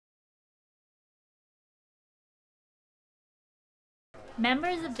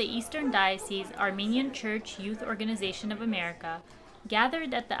Members of the Eastern Diocese Armenian Church Youth Organization of America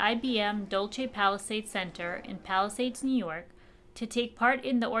gathered at the IBM Dulce Palisades Center in Palisades, New York, to take part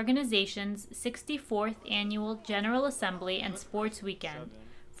in the organization's 64th Annual General Assembly and Sports Weekend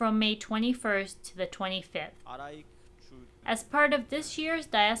from May 21st to the 25th. As part of this year's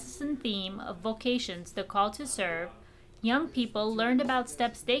diocesan theme of Vocations, the Call to Serve, young people learned about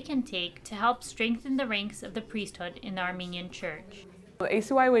steps they can take to help strengthen the ranks of the priesthood in the Armenian Church. The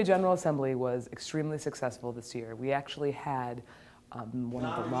ACYOA General Assembly was extremely successful this year. We actually had one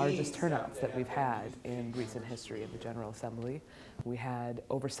of the largest turnouts that we've had in recent history of the General Assembly. We had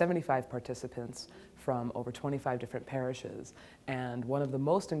over 75 participants from over 25 different parishes, and one of the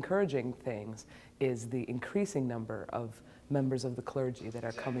most encouraging things is the increasing number of members of the clergy that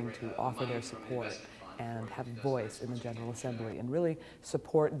are coming to offer their support and have a voice in the General Assembly and really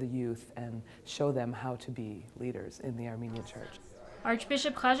support the youth and show them how to be leaders in the Armenian Church.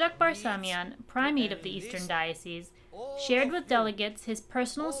 Archbishop Khajak Barsamian, primate of the Eastern Diocese, shared with delegates his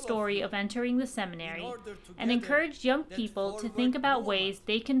personal story of entering the seminary and encouraged young people to think about ways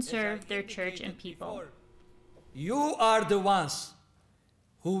they can serve their church and people. You are the ones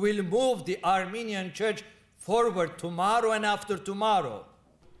who will move the Armenian Church forward tomorrow and after tomorrow.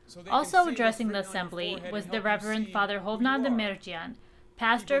 Also addressing the assembly was the Reverend Father Hovna Demirjian,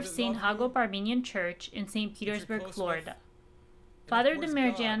 pastor of St. Hagop Armenian Church in St. Petersburg, Florida. Father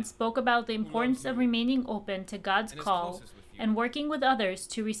Demirjian spoke about the importance of remaining open to God's call and working with others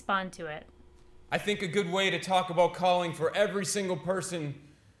to respond to it. I think a good way to talk about calling for every single person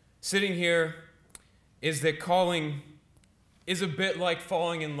sitting here is that calling is a bit like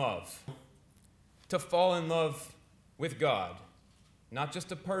falling in love. To fall in love with God. Not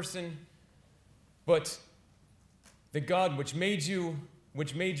just a person, but the God which made you,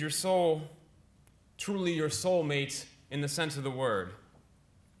 which made your soul, truly your soulmate in the sense of the word.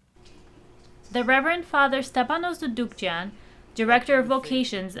 The Reverend Father Stepanos Dudukjian, Director of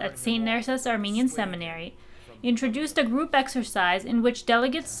Vocations at St. Nersas Armenian Seminary, introduced a group exercise in which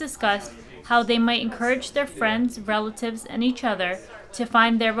delegates discussed how they might encourage their friends, relatives, and each other to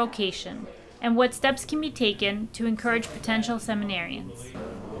find their vocation, and what steps can be taken to encourage potential seminarians.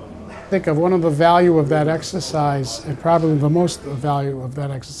 I think of one of the value of that exercise, and probably the most value of that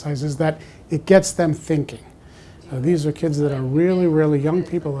exercise, is that it gets them thinking. These are kids that are really, really young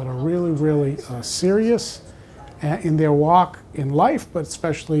people that are really, really serious in their walk in life, but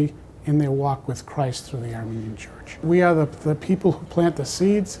especially in their walk with Christ through the Armenian Church. We are the people who plant the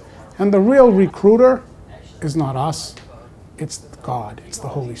seeds, and the real recruiter is not us, it's God, it's the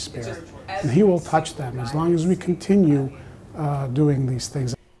Holy Spirit. And He will touch them as long as we continue doing these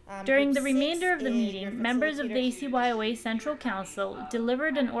things. During the remainder of the meeting, members of the ACYOA Central Council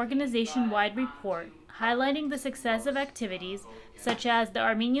delivered an organization-wide report highlighting the success of activities such as the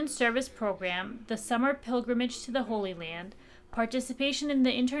Armenian Service Program, the Summer Pilgrimage to the Holy Land, participation in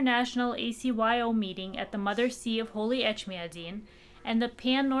the International ACYO meeting at the Mother See of Holy Echmiadzin, and the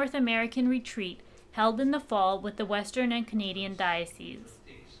Pan-North American Retreat held in the fall with the Western and Canadian dioceses.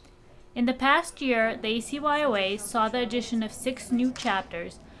 In the past year, the ACYOA saw the addition of 6 new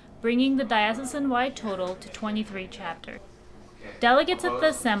chapters, bringing the diocesan-wide total to 23 chapters. Delegates at the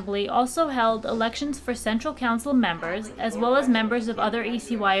Assembly also held elections for Central Council members, as well as members of other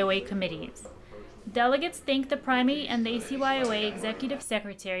ACYOA committees. Delegates thanked the Primate and the ACYOA Executive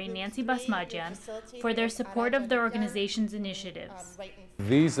Secretary, Nancy Basmadjian, for their support of the organization's initiatives.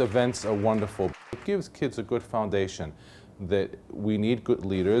 These events are wonderful. It gives kids a good foundation that we need good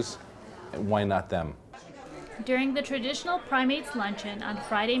leaders, and why not them? During the traditional Primates Luncheon on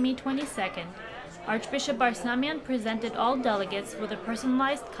Friday, May 22nd, Archbishop Barsamian presented all delegates with a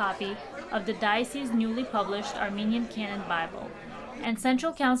personalized copy of the diocese's newly published Armenian Canon Bible, and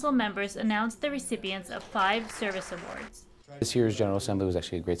Central Council members announced the recipients of 5 service awards. This year's General Assembly was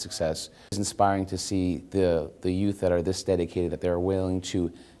actually a great success. It's inspiring to see the youth that are this dedicated, that they're willing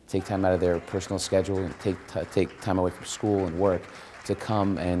to take time out of their personal schedule and take time away from school and work to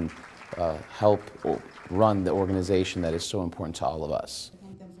come and help run the organization that is so important to all of us.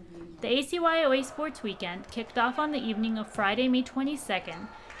 The ACYOA Sports Weekend kicked off on the evening of Friday, May 22nd,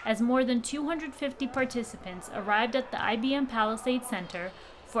 as more than 250 participants arrived at the IBM Palisades Center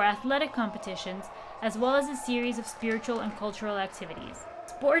for athletic competitions, as well as a series of spiritual and cultural activities.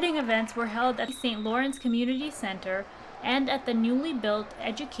 Sporting events were held at St. Lawrence Community Center and at the newly built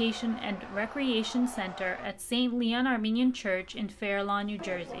Education and Recreation Center at St. Leon Armenian Church in Fair Lawn, New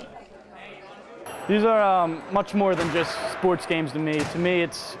Jersey. These are much more than just sports games to me. To me,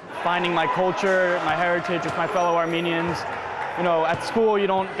 it's finding my culture, my heritage with my fellow Armenians. You know, at school you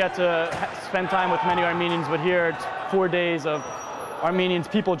don't get to spend time with many Armenians, but here it's 4 days of Armenians,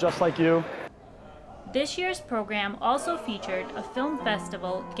 people just like you. This year's program also featured a film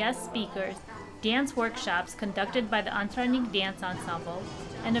festival, guest speakers, dance workshops conducted by the Antranik Dance Ensemble,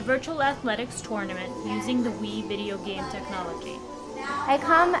 and a virtual athletics tournament using the Wii video game technology. I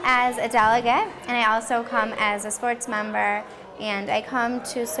come as a delegate, and I also come as a sports member, and I come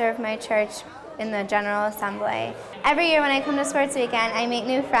to serve my church in the General Assembly. Every year when I come to Sports Weekend, I make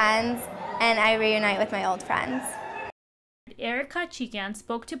new friends, and I reunite with my old friends. Eric Kachikian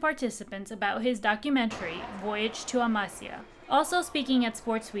spoke to participants about his documentary, Voyage to Amasya. Also speaking at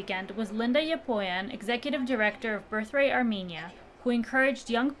Sports Weekend was Linda Yapoyan, Executive Director of Birthright Armenia, who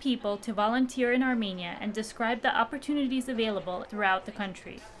encouraged young people to volunteer in Armenia and described the opportunities available throughout the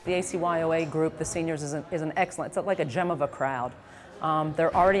country. The ACYOA group, the seniors, is an excellent, it's like a gem of a crowd.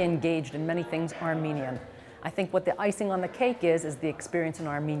 They're already engaged in many things Armenian. I think what the icing on the cake is the experience in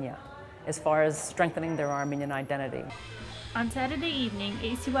Armenia, as far as strengthening their Armenian identity. On Saturday evening,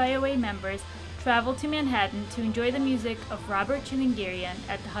 ACYOA members traveled to Manhattan to enjoy the music of Robert Chilingirian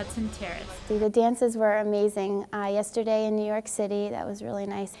at the Hudson Terrace. The dances were amazing. Yesterday in New York City, that was really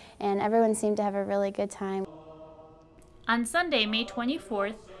nice, and everyone seemed to have a really good time. On Sunday, May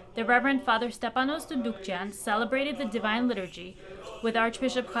 24th, the Reverend Father Stepanos Dudukjan celebrated the Divine Liturgy, with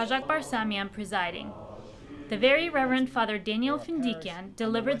Archbishop Khajak Barsamian presiding. The Very Reverend Father Daniel Findikian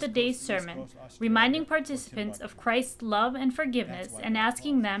delivered the day's sermon, reminding participants of Christ's love and forgiveness and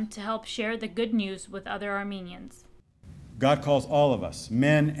asking them to help share the good news with other Armenians. God calls all of us,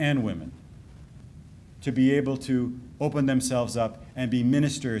 men and women, to be able to open themselves up and be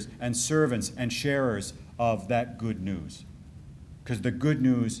ministers and servants and sharers of that good news. Because the good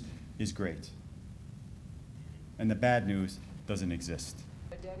news is great, and the bad news doesn't exist.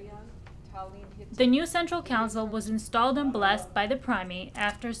 The new Central Council was installed and blessed by the Primate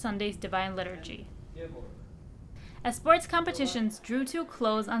after Sunday's Divine Liturgy. As sports competitions drew to a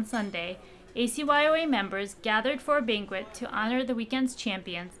close on Sunday, ACYOA members gathered for a banquet to honor the weekend's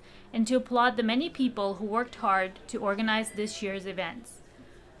champions and to applaud the many people who worked hard to organize this year's events.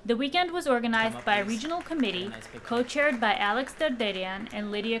 The weekend was organized by a regional committee co-chaired by Alex Darderian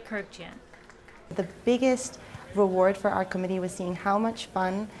and Lydia Kirkjian. The biggest reward for our committee was seeing how much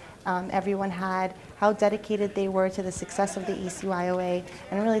fun everyone had, how dedicated they were to the success of the ACYOA,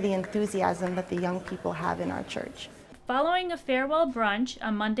 and really the enthusiasm that the young people have in our church. Following a farewell brunch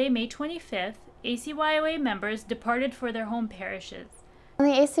on Monday, May 25th, ACYOA members departed for their home parishes. The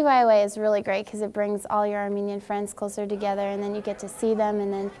ACYOA is really great because it brings all your Armenian friends closer together, and then you get to see them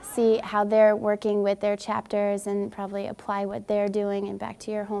and then see how they're working with their chapters and probably apply what they're doing and back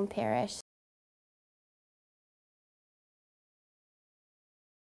to your home parish.